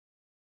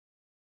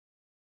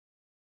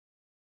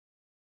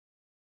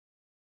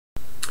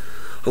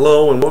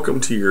Hello and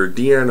welcome to your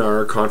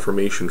DNR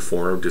confirmation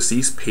form,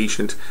 Deceased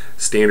Patient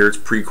Standards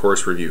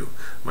Pre-Course Review.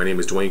 My name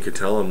is Dwayne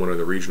Cattell. I'm one of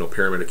the regional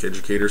paramedic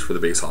educators for the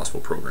base hospital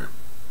program.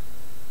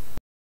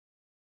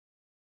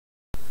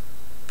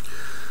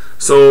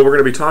 So we're going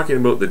to be talking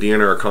about the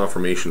DNR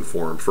confirmation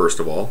form first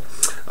of all.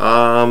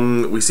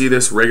 We see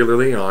this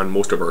regularly on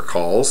most of our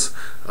calls.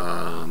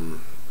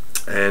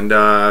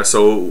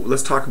 So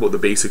let's talk about the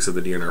basics of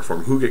the DNR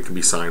form, who it can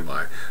be signed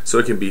by. So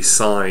it can be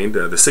signed,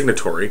 the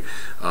signatory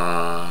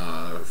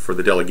for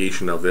the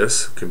delegation of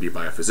this can be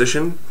by a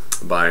physician,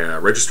 by a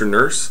registered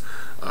nurse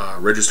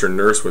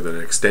with an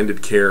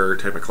extended care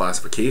type of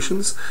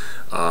classifications,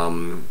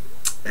 and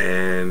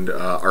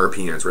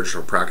RPNs,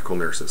 registered practical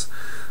nurses.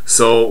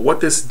 So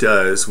what this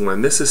does,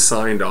 when this is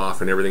signed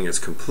off and everything is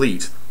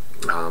complete,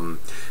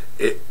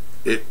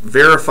 it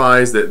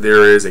verifies that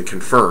there is and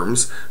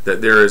confirms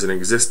that there is an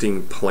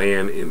existing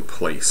plan in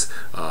place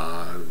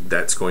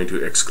that's going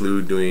to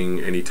exclude doing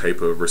any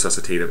type of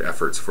resuscitative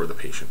efforts for the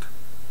patient.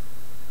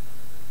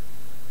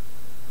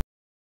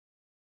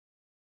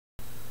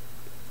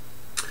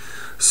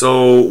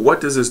 So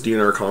what does this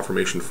DNR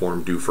confirmation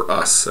form do for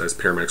us as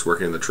paramedics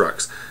working in the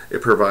trucks?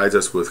 It provides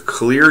us with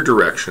clear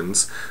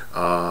directions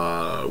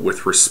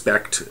with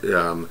respect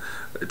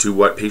to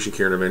what patient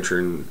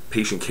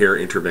care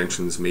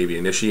interventions may be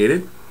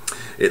initiated.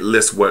 It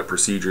lists what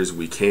procedures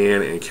we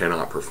can and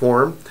cannot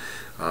perform.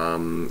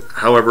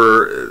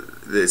 However,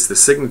 it's the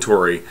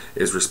signatory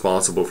is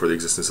responsible for the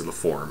existence of the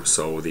form.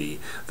 So the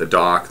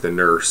doc, the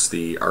nurse,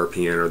 the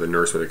RPN, or the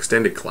nurse with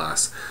extended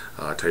class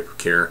type of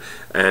care.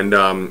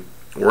 And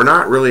we're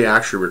not really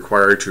actually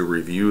required to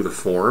review the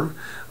form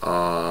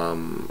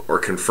or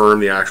confirm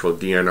the actual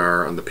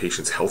DNR on the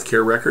patient's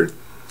healthcare record.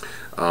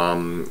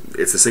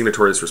 It's the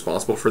signatory that's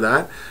responsible for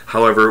that.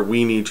 However,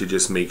 we need to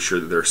just make sure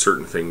that there are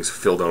certain things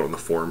filled out on the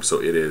form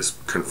so it is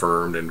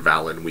confirmed and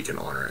valid and we can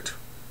honor it.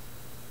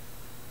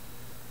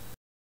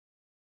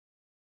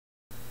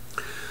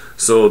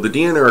 So the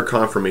DNR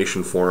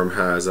confirmation form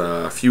has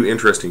a few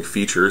interesting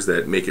features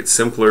that make it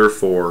simpler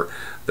for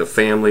the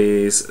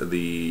families,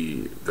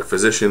 the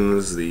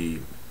physicians, the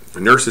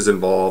nurses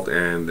involved,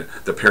 and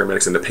the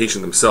paramedics and the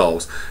patient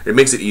themselves. It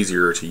makes it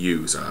easier to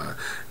use.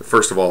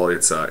 First of all,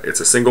 it's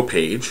a single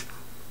page,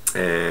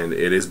 and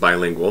it is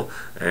bilingual,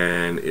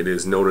 and it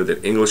is noted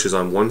that English is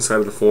on one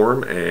side of the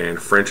form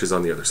and French is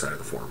on the other side of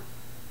the form.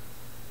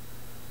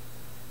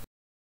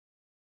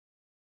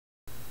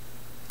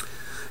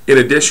 In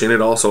addition,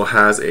 it also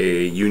has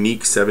a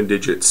unique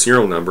 7-digit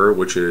serial number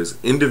which is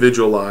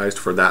individualized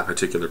for that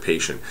particular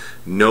patient.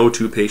 No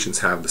two patients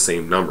have the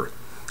same number.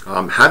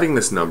 Having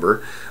this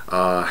number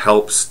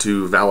helps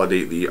to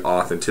validate the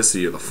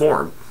authenticity of the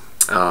form.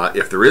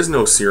 If there is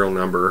no serial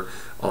number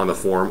on the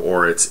form,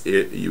 or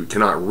you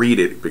cannot read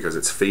it because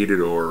it's faded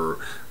or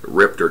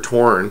ripped or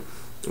torn,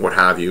 what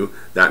have you,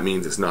 that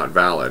means it's not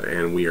valid,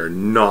 and we are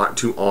not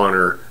to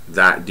honor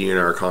that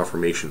DNR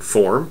confirmation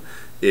form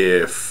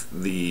if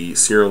the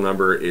serial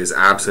number is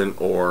absent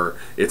or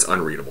it's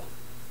unreadable.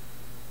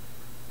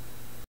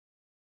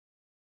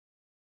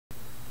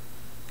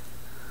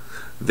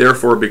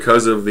 Therefore,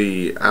 because of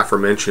the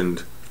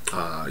aforementioned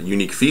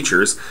unique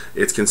features,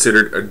 it's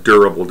considered a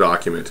durable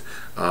document.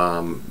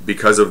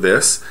 Because of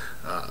this,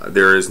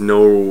 there is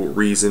no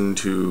reason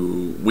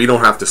we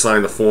don't have to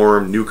sign the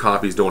form, new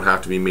copies don't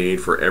have to be made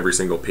for every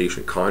single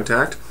patient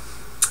contact.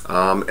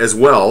 As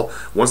well,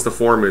 once the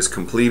form is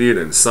completed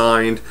and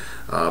signed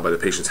by the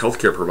patient's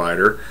healthcare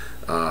provider,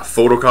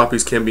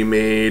 photocopies can be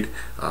made.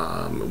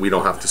 We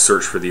don't have to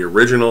search for the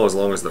original as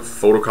long as the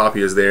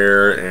photocopy is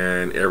there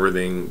and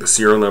everything, the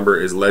serial number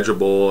is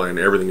legible and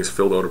everything is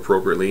filled out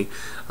appropriately.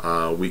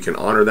 We can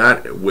honor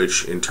that,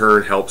 which in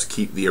turn helps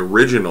keep the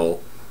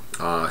original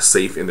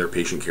safe in their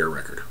patient care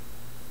record.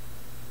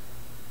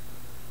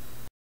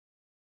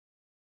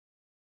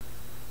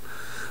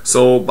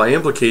 So by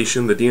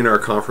implication, the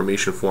DNR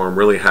confirmation form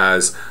really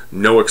has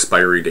no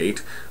expiry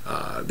date.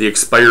 The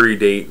expiry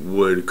date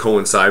would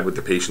coincide with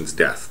the patient's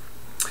death.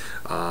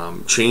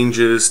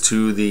 Changes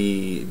to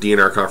the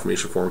DNR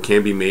confirmation form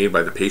can be made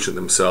by the patient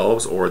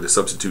themselves or the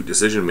substitute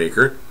decision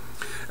maker,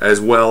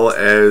 as well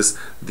as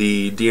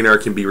the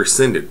DNR can be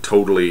rescinded.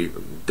 Totally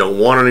don't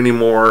want it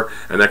anymore,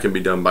 and that can be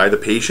done by the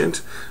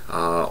patient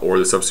or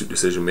the substitute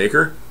decision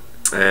maker.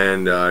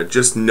 And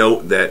just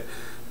note that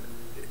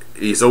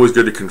it's always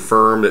good to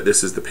confirm that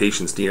this is the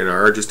patient's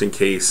DNR, just in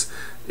case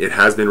it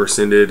has been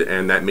rescinded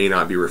and that may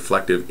not be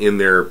reflective in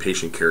their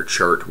patient care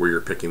chart where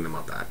you're picking them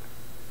up at.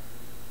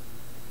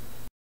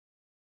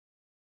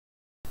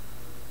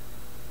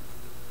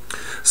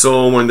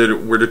 So when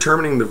we're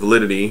determining the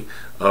validity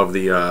of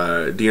the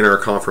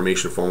DNR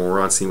confirmation form when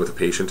we're on scene with a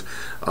patient,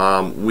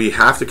 we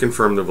have to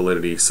confirm the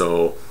validity.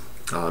 So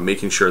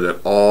making sure that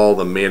all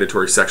the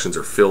mandatory sections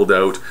are filled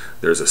out,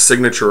 there's a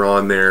signature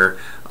on there.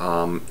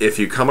 If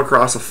you come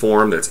across a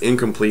form that's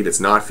incomplete,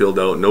 it's not filled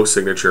out, no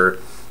signature,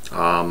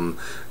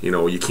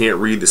 you can't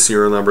read the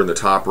serial number in the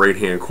top right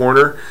hand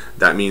corner,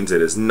 that means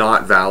it is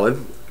not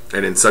valid,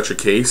 and in such a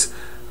case,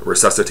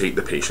 resuscitate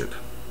the patient.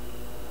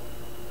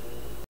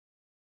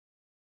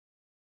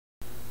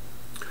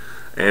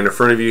 And in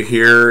front of you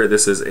here,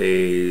 this is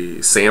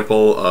a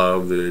sample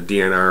of the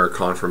DNR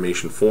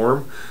confirmation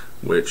form,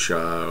 which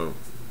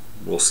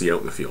we'll see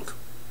out in the field.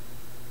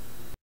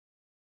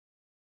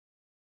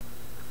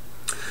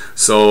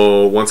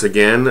 So once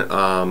again,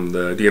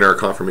 the DNR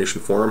confirmation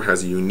form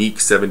has a unique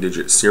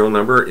 7-digit serial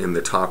number in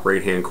the top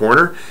right-hand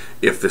corner.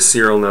 If the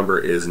serial number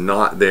is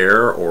not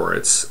there or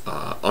it's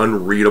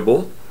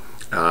unreadable,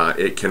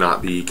 it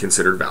cannot be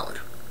considered valid.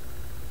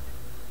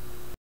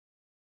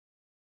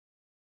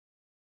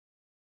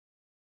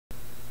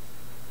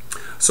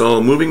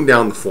 So moving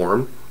down the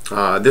form,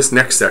 this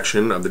next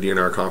section of the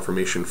DNR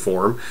confirmation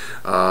form,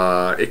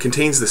 it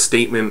contains the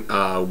statement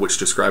which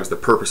describes the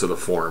purpose of the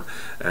form,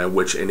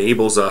 which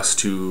enables us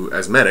to,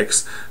 as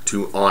medics,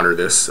 to honor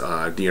this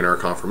DNR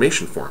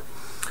confirmation form.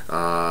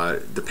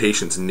 The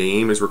patient's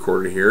name is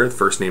recorded here,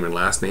 first name and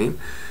last name.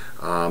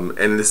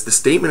 And the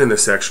statement in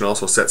this section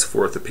also sets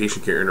forth the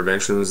patient care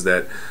interventions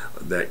that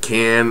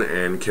can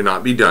and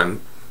cannot be done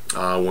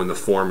when the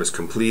form is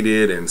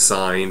completed and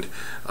signed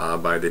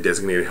by the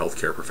designated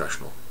healthcare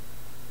professional.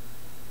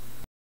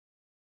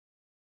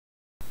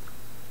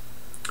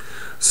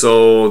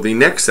 So the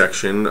next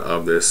section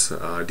of this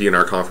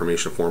DNR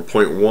confirmation form,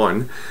 point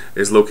 1,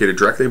 is located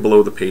directly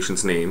below the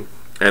patient's name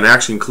and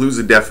actually includes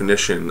a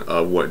definition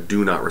of what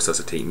do not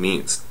resuscitate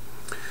means.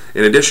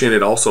 In addition,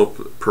 it also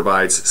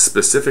provides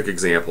specific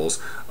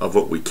examples of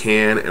what we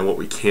can and what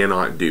we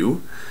cannot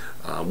do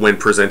when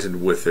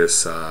presented with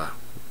this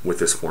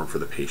form for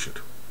the patient.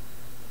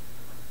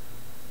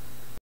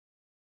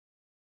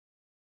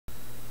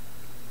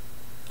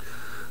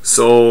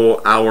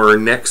 So our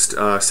next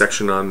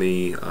section on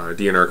the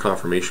DNR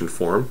confirmation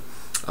form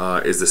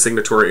is the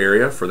signatory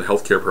area for the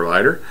healthcare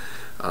provider.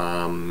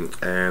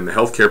 And the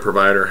healthcare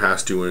provider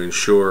has to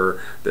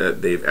ensure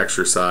that they've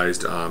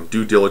exercised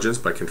due diligence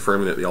by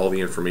confirming that all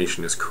the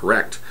information is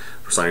correct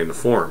for signing the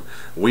form.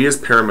 We as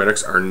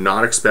paramedics are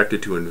not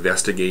expected to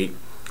investigate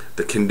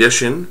the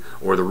condition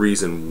or the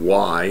reason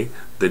why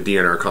the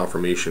DNR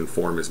confirmation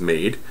form is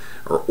made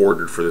or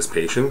ordered for this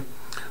patient,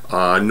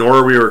 nor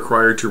are we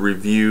required to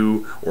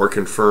review or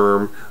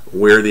confirm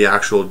where the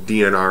actual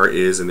DNR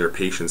is in their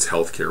patient's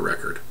healthcare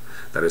record.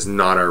 That is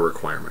not our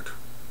requirement.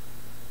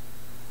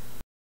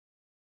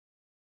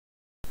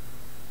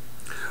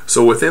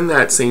 So within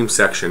that same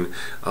section,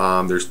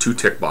 there's 2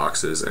 tick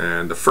boxes,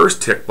 and the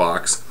first tick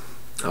box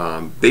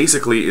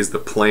basically is the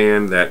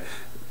plan that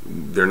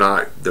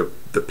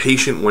the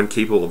patient, when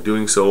capable of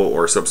doing so,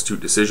 or a substitute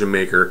decision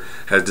maker,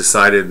 has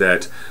decided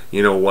that,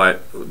 you know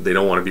what, they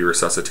don't want to be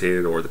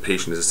resuscitated, or the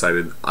patient has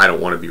decided, I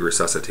don't want to be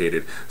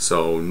resuscitated,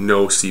 so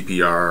no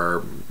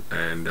CPR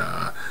and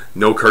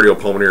no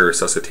cardiopulmonary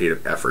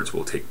resuscitative efforts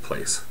will take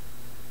place.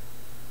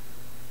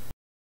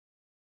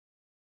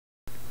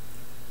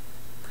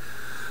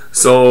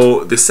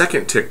 So the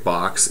second tick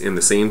box in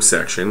the same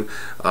section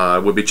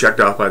would be checked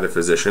off by the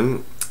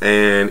physician,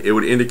 and it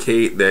would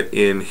indicate that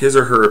in his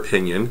or her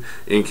opinion,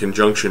 in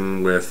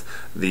conjunction with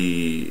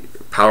the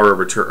power of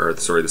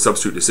the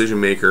substitute decision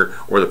maker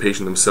or the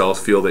patient themselves,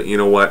 feel that, you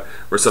know what,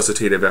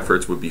 resuscitative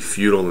efforts would be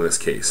futile in this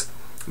case.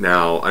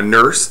 Now, a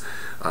nurse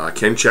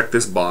can check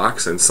this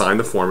box and sign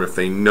the form if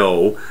they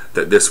know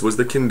that this was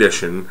the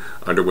condition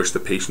under which the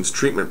patient's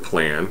treatment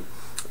plan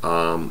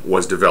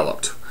was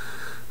developed.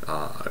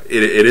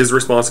 It is the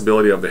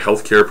responsibility of the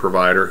healthcare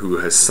provider who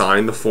has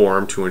signed the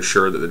form to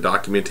ensure that the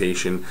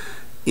documentation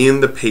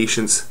in the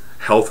patient's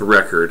health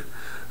record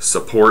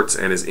supports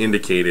and has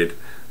indicated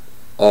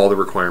all the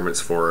requirements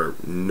for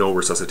no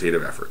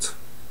resuscitative efforts.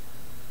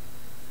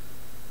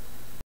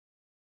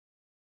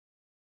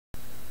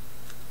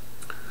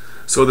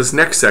 So this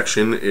next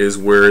section is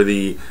where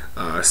the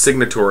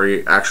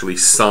signatory actually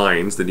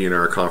signs the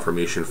DNR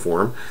confirmation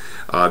form.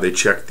 They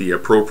check the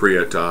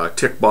appropriate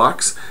tick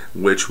box,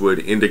 which would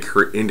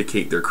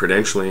indicate their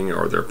credentialing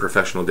or their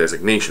professional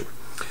designation.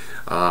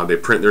 They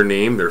print their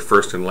name, their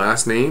first and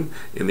last name,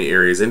 in the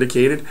areas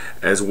indicated,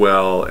 as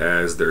well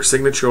as their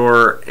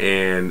signature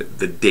and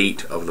the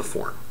date of the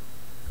form.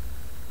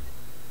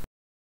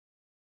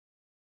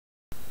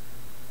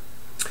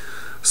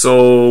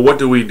 So what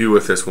do we do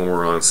with this when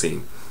we're on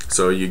scene?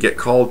 So you get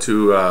called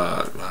to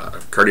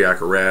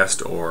cardiac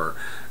arrest or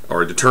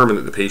determine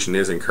that the patient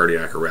is in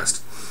cardiac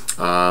arrest.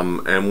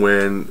 And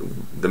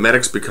when the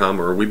medics become,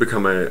 or we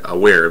become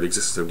aware of the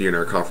existence of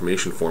DNR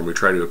confirmation form, we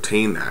try to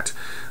obtain that.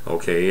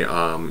 Okay,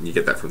 you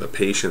get that from the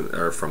patient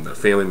or from the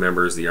family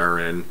members, the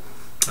RN,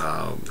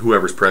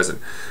 whoever's present.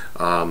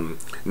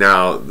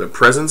 Now, the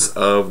presence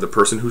of the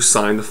person who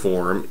signed the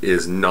form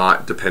is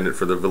not dependent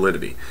for the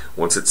validity.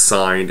 Once it's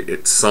signed,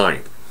 it's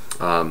signed.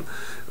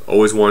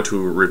 Always want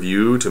to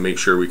review to make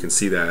sure we can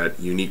see that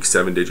unique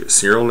 7-digit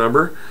serial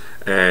number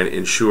and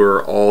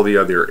ensure all the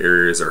other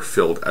areas are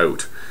filled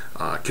out,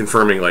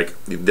 confirming like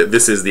that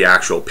this is the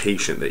actual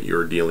patient that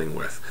you're dealing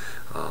with.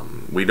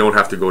 We don't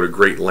have to go to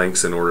great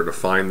lengths in order to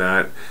find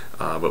that,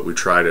 but we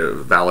try to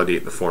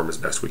validate the form as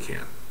best we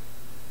can.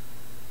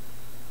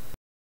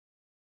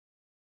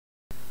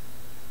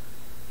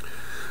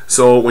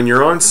 So when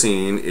you're on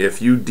scene,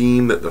 if you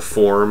deem that the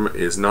form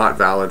is not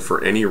valid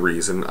for any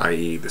reason,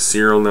 i.e. the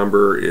serial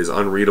number is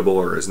unreadable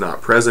or is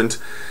not present,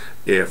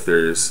 if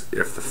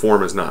the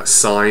form is not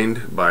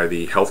signed by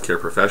the healthcare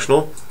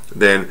professional,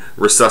 then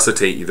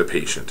resuscitate the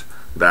patient.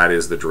 That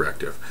is the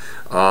directive.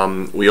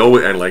 We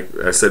always, and like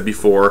I said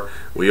before,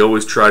 we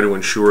always try to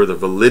ensure the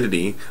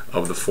validity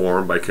of the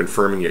form by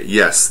confirming it.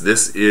 Yes,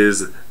 this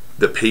is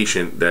the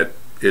patient that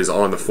is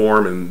on the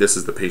form, and this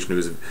is the patient who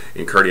is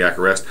in cardiac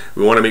arrest.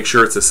 We want to make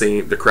sure it's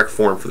the correct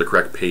form for the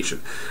correct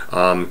patient.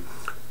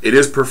 It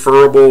is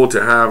preferable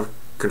to have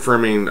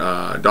confirming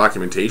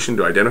documentation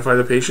to identify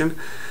the patient.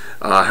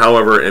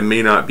 However, it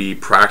may not be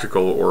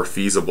practical or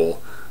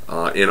feasible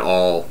in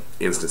all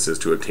instances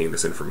to obtain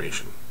this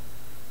information.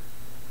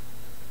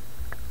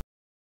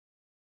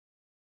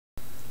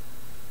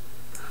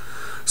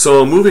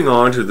 So moving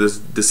on to this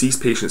deceased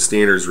patient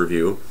standards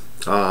review,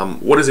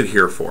 what is it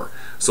here for?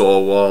 So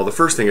well, the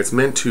first thing, it's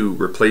meant to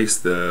replace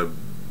the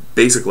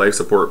basic life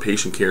support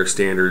patient care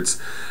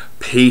standards,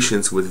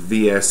 patients with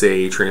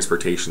VSA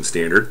transportation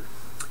standard.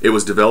 It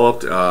was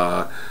developed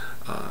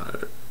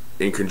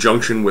in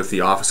conjunction with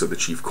the Office of the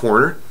Chief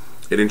Coroner.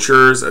 It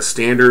ensures a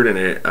standard and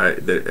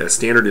that a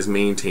standard is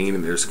maintained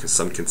and there's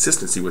some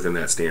consistency within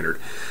that standard.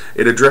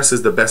 It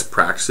addresses the best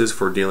practices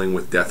for dealing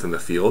with death in the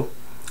field.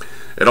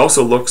 It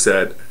also looks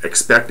at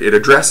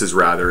addresses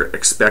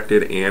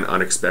expected and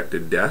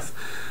unexpected death,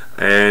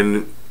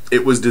 and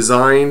it was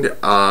designed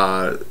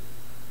by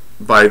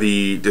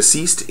the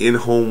Deceased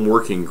in-Home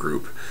Working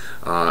Group,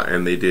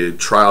 and they did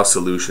trial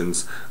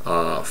solutions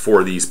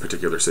for these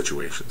particular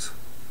situations.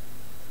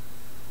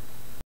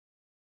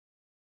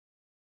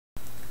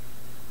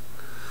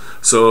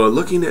 So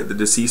looking at the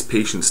Deceased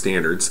Patient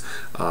Standards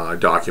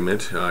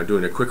document,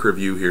 doing a quick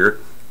review here,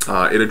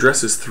 it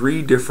addresses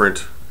three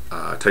different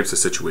types of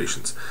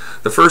situations.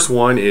 The first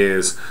one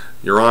is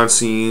you're on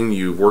scene,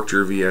 you've worked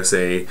your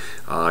VSA,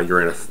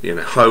 you're in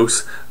a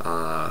house,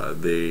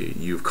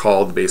 you've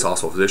called the base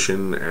hospital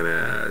physician, and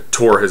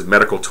a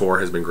medical tour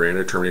has been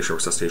granted, termination or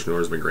resuscitation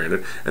order has been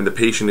granted, and the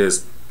patient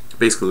is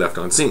basically left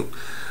on scene.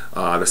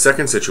 The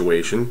second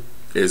situation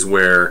is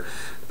where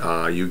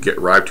you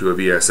arrive to a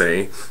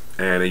VSA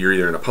and you're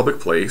either in a public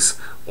place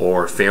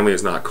or family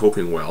is not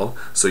coping well,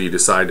 so you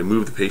decide to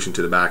move the patient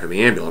to the back of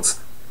the ambulance.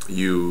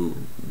 You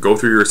go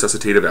through your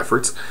resuscitative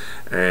efforts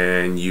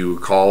and you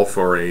call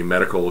for a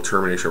medical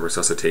termination of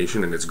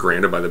resuscitation, and it's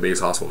granted by the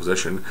base hospital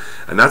physician,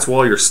 and that's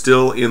while you're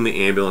still in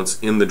the ambulance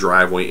in the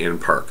driveway in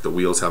park. The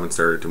wheels haven't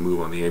started to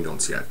move on the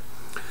ambulance yet.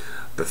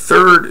 The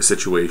third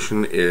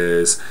situation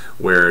is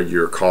where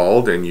you're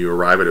called and you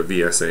arrive at a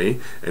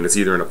VSA and it's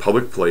either in a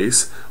public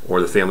place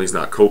or the family's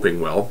not coping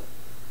well,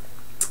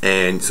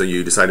 and so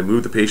you decide to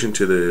move the patient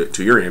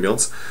to your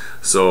ambulance.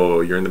 So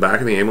you're in the back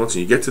of the ambulance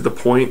and you get to the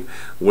point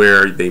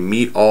where they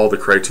meet all the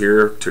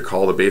criteria to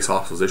call the base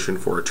hospital physician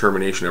for a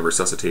termination of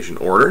resuscitation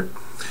order,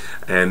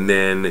 and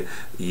then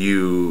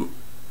your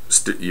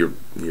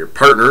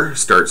partner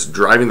starts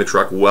driving the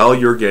truck while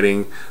you're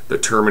getting the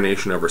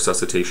termination of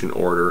resuscitation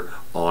order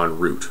en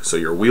route. So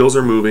your wheels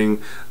are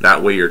moving,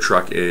 that way your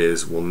truck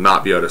will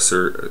not be out of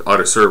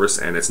service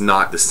and it's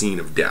not the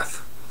scene of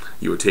death.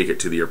 You would take it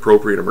to the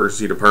appropriate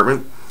emergency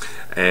department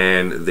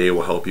and they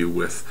will help you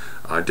with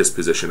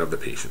disposition of the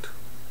patient.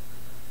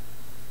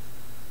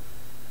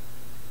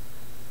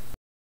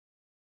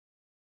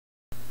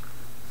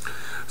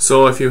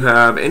 So if you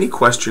have any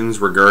questions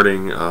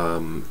regarding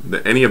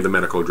any of the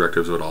medical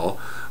directives at all,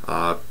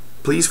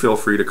 please feel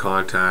free to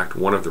contact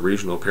one of the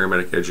regional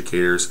paramedic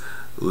educators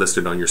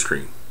listed on your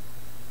screen.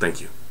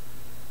 Thank you.